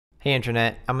Hey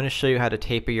Internet, I'm going to show you how to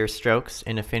taper your strokes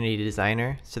in Affinity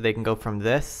Designer so they can go from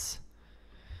this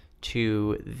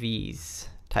to these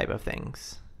type of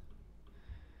things.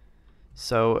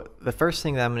 So the first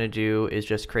thing that I'm going to do is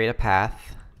just create a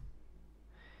path,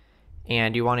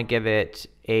 and you want to give it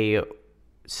a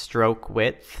stroke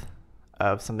width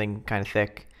of something kind of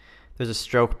thick. There's a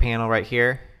stroke panel right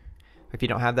here. If you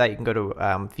don't have that, you can go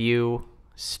to View,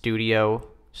 Studio,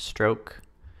 Stroke,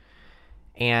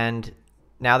 and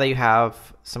now that you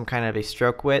have some kind of a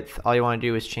stroke width, all you want to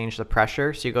do is change the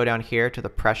pressure. So you go down here to the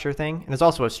pressure thing, and there's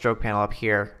also a stroke panel up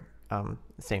here,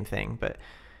 same thing, but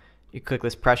you click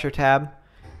this pressure tab.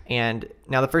 And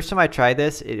now the first time I tried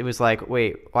this, it was like,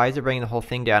 wait, why is it bringing the whole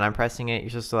thing down? I'm pressing it,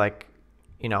 it's just like,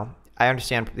 I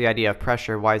understand the idea of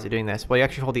pressure. Why is it doing this? Well, you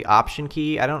actually hold the Option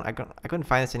key. I couldn't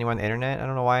find this anywhere on the internet. I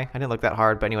don't know why. I didn't look that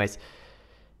hard, but anyways,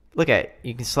 look at it.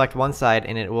 You can select one side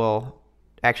and it will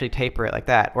actually taper it like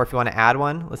that. Or if you want to add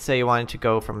one, let's say you wanted to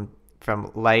go from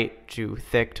light to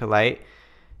thick to light,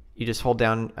 you just hold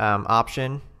down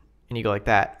Option and you go like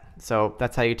that. So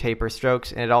that's how you taper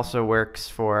strokes, and it also works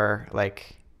for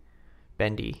like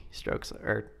bendy strokes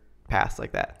or paths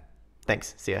like that.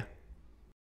 Thanks. See ya.